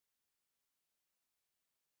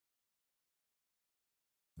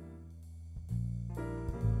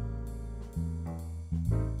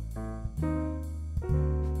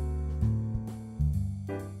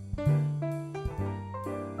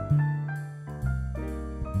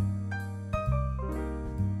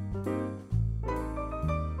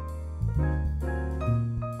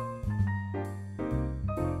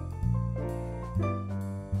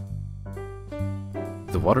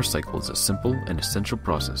The water cycle is a simple and essential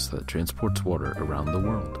process that transports water around the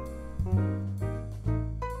world.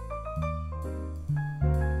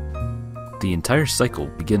 The entire cycle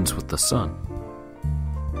begins with the sun.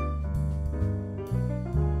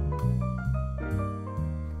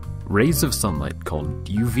 Rays of sunlight called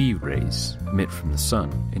UV rays emit from the sun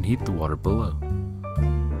and heat the water below.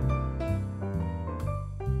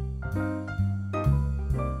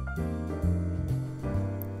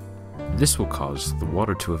 This will cause the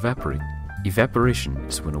water to evaporate. Evaporation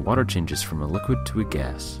is when water changes from a liquid to a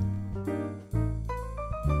gas.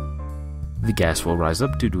 The gas will rise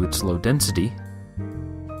up due to its low density.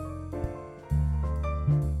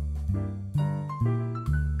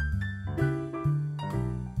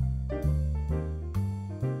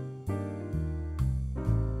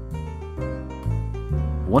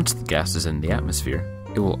 Once the gas is in the atmosphere,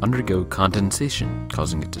 it will undergo condensation,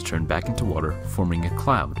 causing it to turn back into water, forming a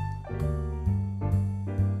cloud.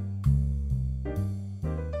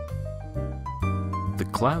 The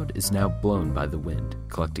cloud is now blown by the wind,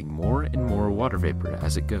 collecting more and more water vapor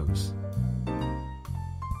as it goes.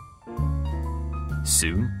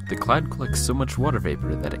 Soon, the cloud collects so much water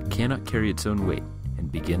vapor that it cannot carry its own weight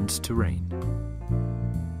and begins to rain.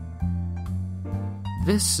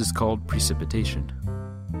 This is called precipitation.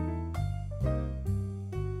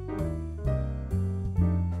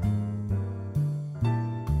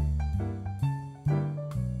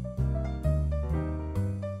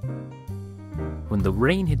 When the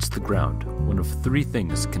rain hits the ground, one of three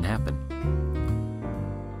things can happen.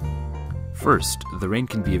 First, the rain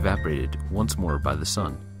can be evaporated once more by the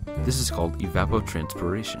sun. This is called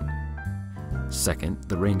evapotranspiration. Second,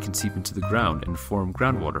 the rain can seep into the ground and form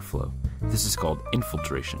groundwater flow. This is called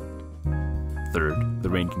infiltration. Third, the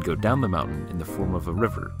rain can go down the mountain in the form of a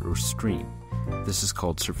river or stream. This is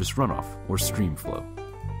called surface runoff or stream flow.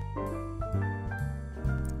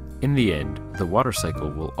 In the end, the water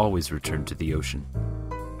cycle will always return to the ocean.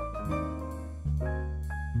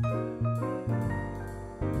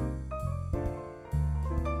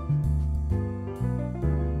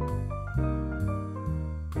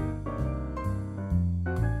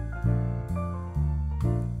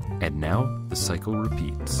 And now, the cycle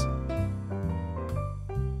repeats.